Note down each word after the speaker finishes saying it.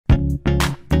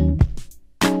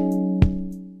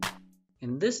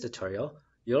this tutorial,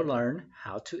 you'll learn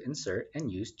how to insert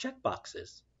and use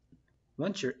checkboxes.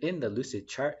 Once you're in the Lucid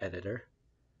chart editor,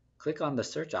 click on the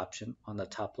search option on the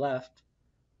top left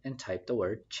and type the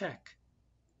word check.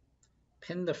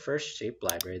 Pin the first shape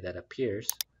library that appears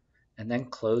and then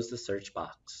close the search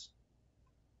box.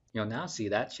 You'll now see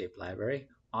that shape library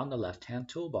on the left-hand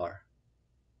toolbar.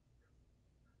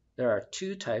 There are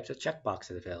two types of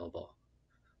checkboxes available.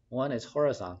 One is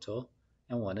horizontal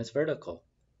and one is vertical.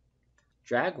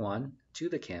 Drag one to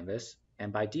the canvas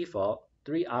and by default,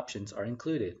 3 options are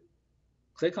included.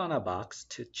 Click on a box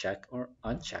to check or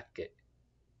uncheck it.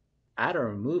 Add or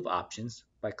remove options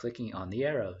by clicking on the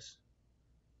arrows.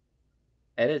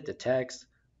 Edit the text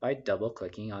by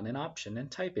double-clicking on an option and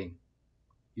typing.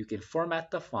 You can format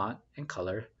the font and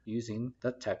color using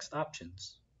the text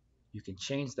options. You can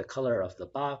change the color of the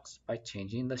box by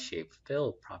changing the shape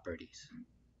fill properties.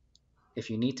 If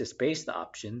you need to space the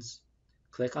options,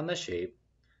 click on the shape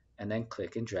and then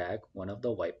click and drag one of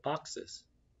the white boxes.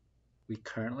 We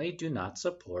currently do not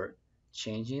support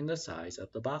changing the size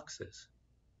of the boxes.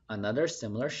 Another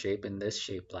similar shape in this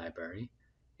shape library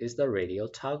is the radial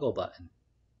toggle button.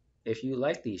 If you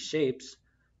like these shapes,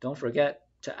 don't forget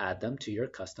to add them to your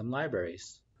custom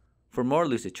libraries. For more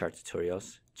Lucidchart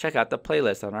tutorials, check out the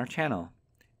playlist on our channel.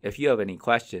 If you have any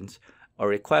questions or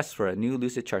requests for a new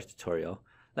Lucidchart tutorial,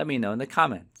 let me know in the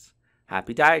comments.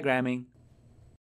 Happy diagramming!